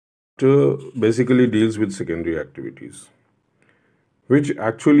basically deals with secondary activities, which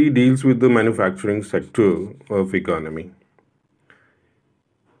actually deals with the manufacturing sector of economy.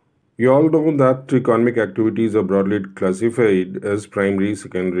 You all know that economic activities are broadly classified as primary,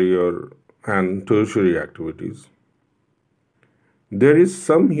 secondary, or and tertiary activities. There is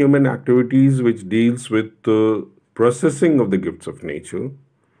some human activities which deals with the processing of the gifts of nature,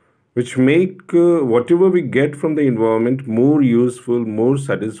 which make whatever we get from the environment more useful, more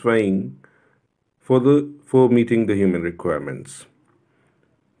satisfying for meeting the human requirements.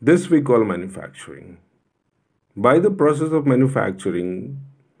 This we call manufacturing. By the process of manufacturing,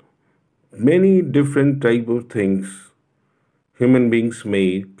 many different type of things human beings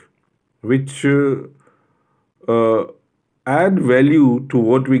make, which uh, add value to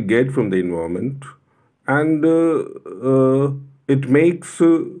what we get from the environment, and it makes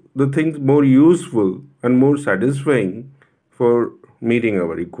the things more useful and more satisfying for meeting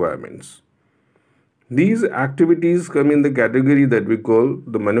our requirements. These activities come in the category that we call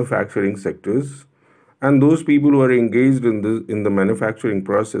the manufacturing sectors, and those people who are engaged in the manufacturing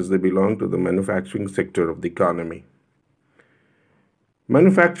process, they belong to the manufacturing sector of the economy.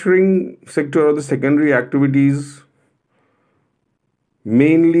 Manufacturing sector or the secondary activities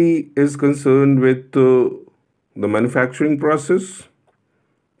mainly is concerned with the manufacturing process,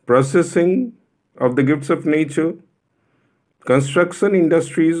 processing of the gifts of nature. Construction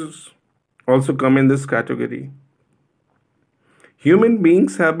industries also come in this category. Human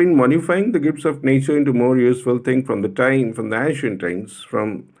beings have been modifying the gifts of nature into more useful things from the ancient times,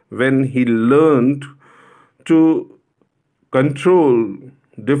 from when he learned to control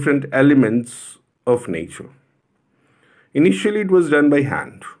different elements of nature. Initially, it was done by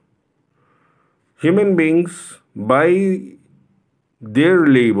hand. Human beings, by their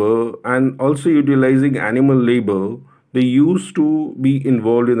labor and also utilizing animal labor, they used to be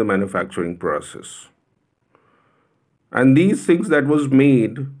involved in the manufacturing process. And these things that was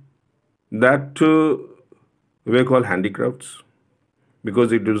made, that were called handicrafts,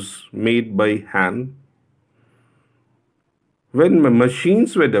 because it was made by hand. When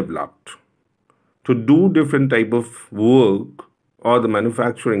machines were developed to do different type of work or the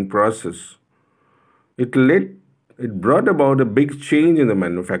manufacturing process, it brought about a big change in the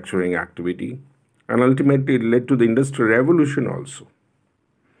manufacturing activity, and ultimately it led to the industrial revolution also.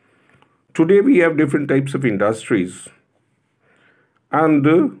 Today we have different types of industries,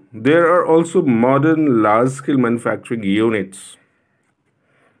 and there are also modern large-scale manufacturing units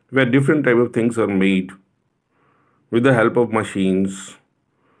where different type of things are made with the help of machines,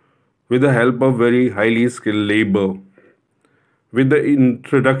 with the help of very highly skilled labor, with the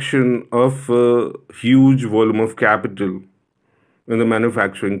introduction of a huge volume of capital in the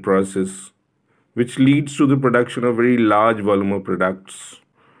manufacturing process, which leads to the production of very large volume of products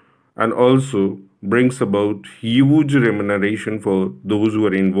and also brings about huge remuneration for those who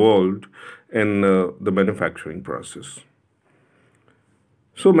are involved in the manufacturing process.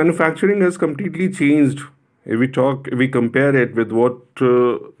 So manufacturing has completely changed. If we compare it with what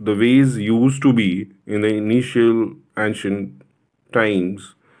the ways used to be in the initial ancient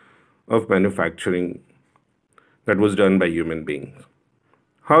times of manufacturing that was done by human beings.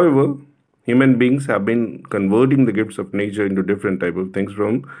 However, human beings have been converting the gifts of nature into different type of things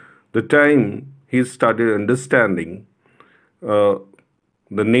from the time he started understanding uh,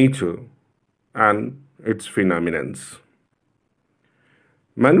 the nature and its phenomenons.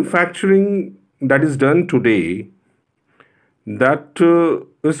 Manufacturing that is done today, that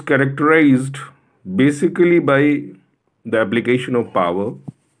is characterized basically by the application of power,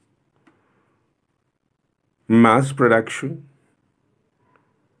 mass production,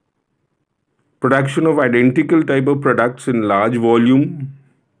 production of identical type of products in large volume,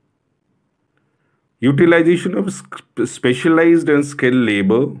 utilization of specialized and skilled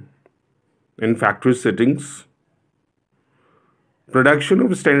labor in factory settings, production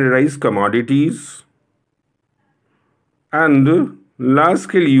of standardized commodities, and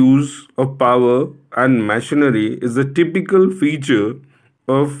large-scale use of power and machinery is a typical feature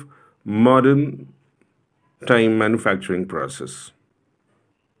of modern time manufacturing process.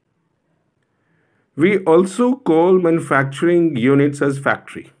 We also call manufacturing units as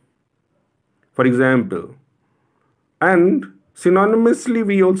factory, for example, and synonymously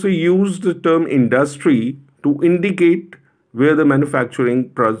we also use the term industry to indicate where the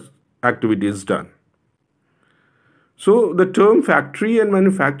manufacturing activity is done. So the term factory and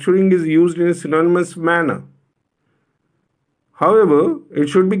manufacturing is used in a synonymous manner. However, it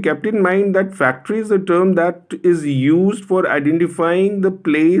should be kept in mind that factory is a term that is used for identifying the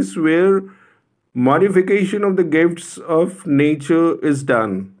place where modification of the gifts of nature is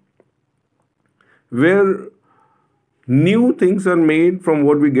done. where new things are made from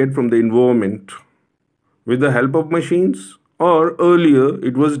what we get from the environment with the help of machines, or earlier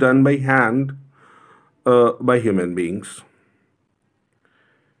it was done by hand by human beings.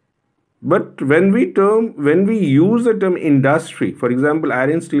 But when we use the term industry, for example,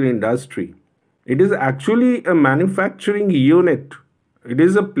 iron steel industry, it is actually a manufacturing unit. It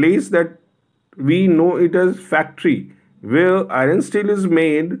is a place that we know it as factory where iron steel is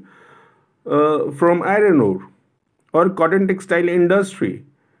made from iron ore, or cotton textile industry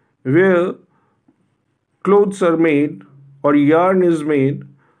where clothes are made or yarn is made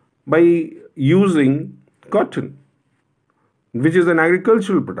by using cotton, which is an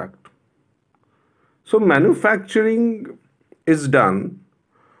agricultural product. So manufacturing is done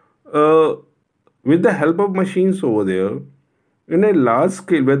uh, with the help of machines over there in a large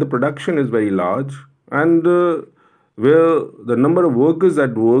scale where the production is very large, and where the number of workers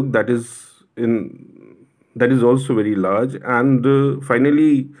at work that is also very large, and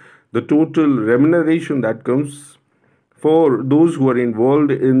finally the total remuneration that comes for those who are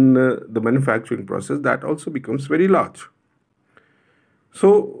involved in the manufacturing process, that also becomes very large.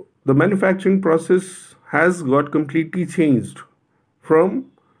 So the manufacturing process has got completely changed from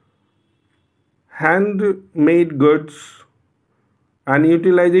handmade goods and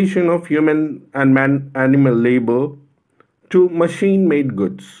utilization of human and animal labor to machine made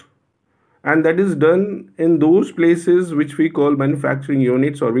goods. And that is done in those places which we call manufacturing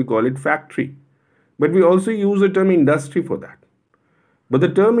units, or we call it factory. But we also use the term industry for that. But the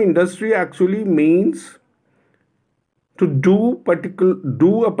term industry actually means to do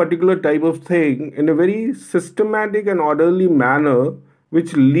a particular type of thing in a very systematic and orderly manner,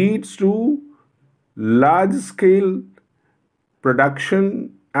 which leads to large scale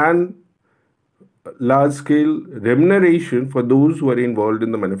production and large scale remuneration for those who are involved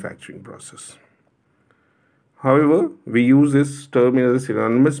in the manufacturing process. However, we use this term in a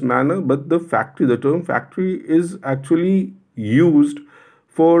synonymous manner, but the term factory is actually used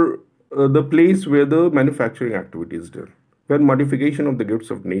for the place where the manufacturing activity is done, where modification of the gifts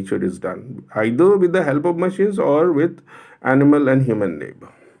of nature is done, either with the help of machines or with animal and human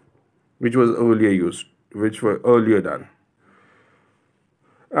labor, which were earlier done.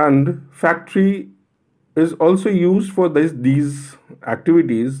 And factory is also used for these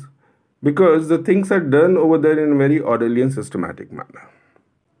activities because the things are done over there in a very orderly and systematic manner.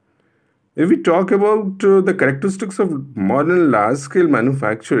 If we talk about the characteristics of modern large scale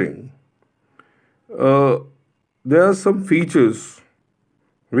manufacturing, uh, there are some features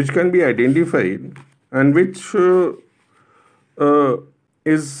which can be identified and which uh,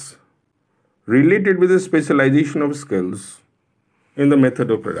 is related with the specialization of skills in the method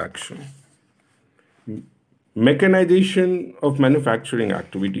of production, mechanization of manufacturing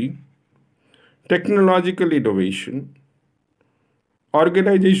activity, technological innovation,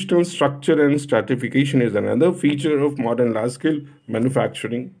 organizational structure and stratification is another feature of modern large scale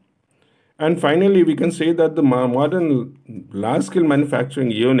manufacturing. And finally, we can say that the modern large scale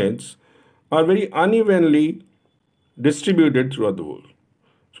manufacturing units are very unevenly distributed throughout the world.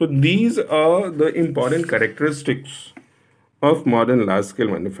 So, these are the important characteristics of modern large scale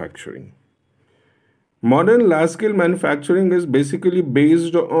manufacturing. Modern large scale manufacturing is basically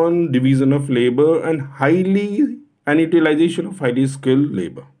based on division of labor and utilization of highly skilled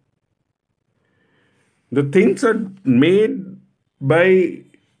labor. The things are made by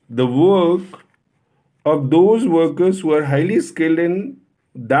the work of those workers who are highly skilled in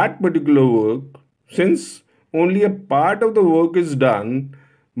that particular work, since only a part of the work is done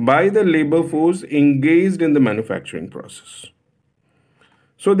by the labor force engaged in the manufacturing process.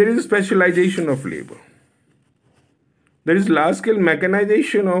 So there is a specialization of labor. There is large scale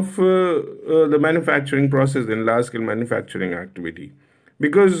mechanization of the manufacturing process in large scale manufacturing activity,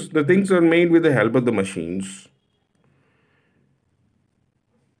 because the things are made with the help of the machines.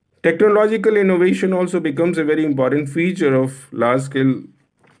 Technological innovation also becomes a very important feature of large scale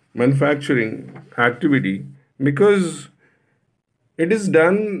manufacturing activity, because it is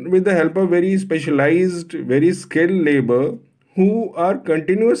done with the help of very specialized, very skilled labor who are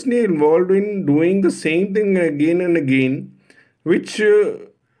continuously involved in doing the same thing again and again, which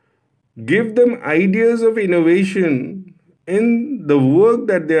give them ideas of innovation in the work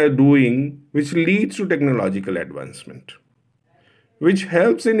that they are doing, which leads to technological advancement, which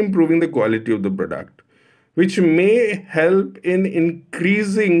helps in improving the quality of the product, which may help in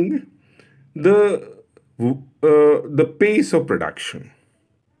increasing the pace of production.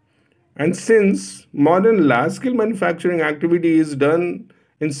 And since modern large scale manufacturing activity is done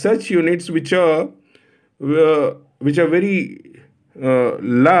in such units which are very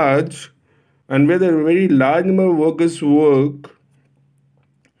large and whether a very large number of workers work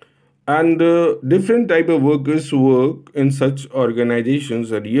and different type of workers work in such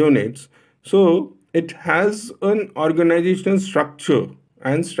organizations or units. So it has an organizational structure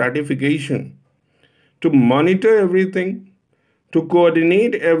and stratification to monitor everything, to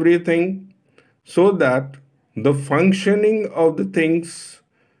coordinate everything, so that the functioning of the things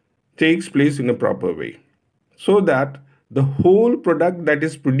takes place in a proper way, so that the whole product that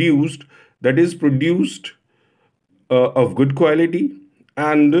is produced of good quality,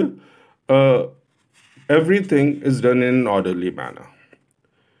 and uh, everything is done in an orderly manner.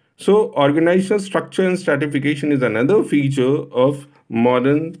 So, organizational structure and stratification is another feature of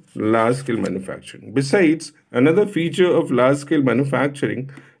modern large scale manufacturing. Besides, another feature of large scale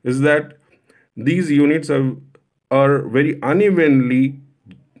manufacturing is that these units are very unevenly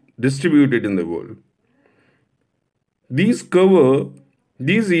distributed in the world. These cover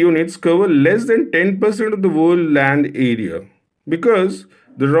these units cover less than 10% of the world land area, because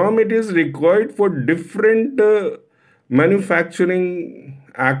the raw materials required for different manufacturing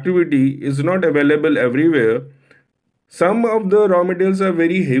activity is not available everywhere. Some of the raw materials are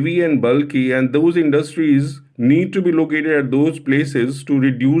very heavy and bulky, and those industries need to be located at those places to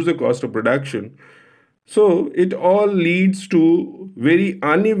reduce the cost of production. So it all leads to very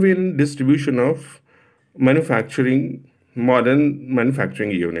uneven distribution of manufacturing, modern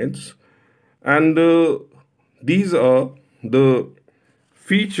manufacturing units. And these are the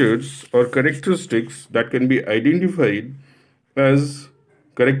features or characteristics that can be identified as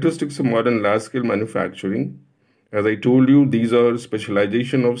characteristics of modern large scale manufacturing. As I told you, these are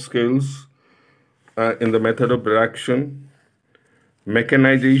specialization of skills in the method of production,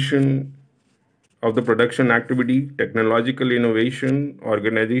 mechanization of the production activity, technological innovation,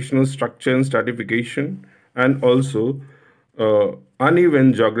 organizational structure and stratification, and also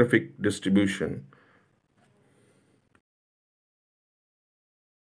uneven geographic distribution.